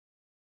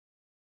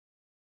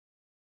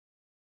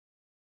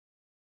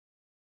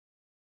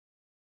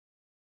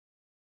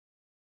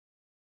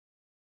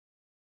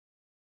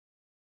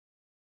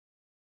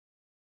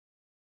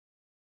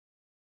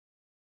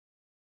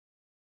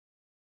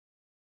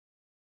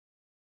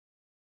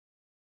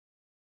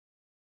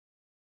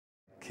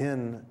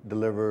Ken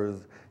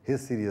delivers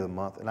his CD of the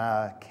month, and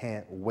I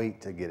can't wait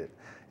to get it.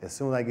 As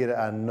soon as I get it,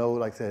 I know,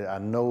 like I said, I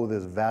know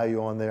there's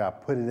value on there. I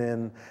put it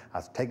in,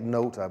 I take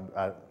notes,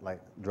 I like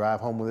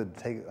drive home with it,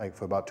 take like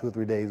for about 2 or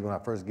 3 days. When I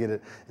first get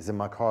it, it's in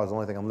my car, it's the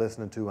only thing I'm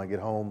listening to. When I get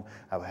home,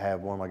 I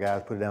have one of my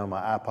guys put it down on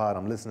my iPod,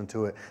 I'm listening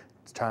to it,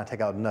 trying to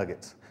take out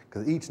nuggets.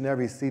 Because each and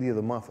every CD of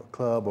the month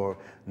club or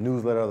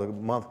newsletter of the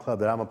month club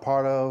that I'm a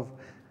part of,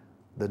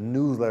 the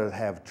newsletters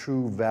have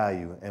true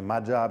value. And my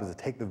job is to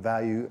take the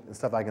value and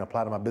stuff I can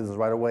apply to my business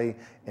right away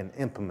and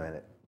implement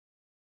it.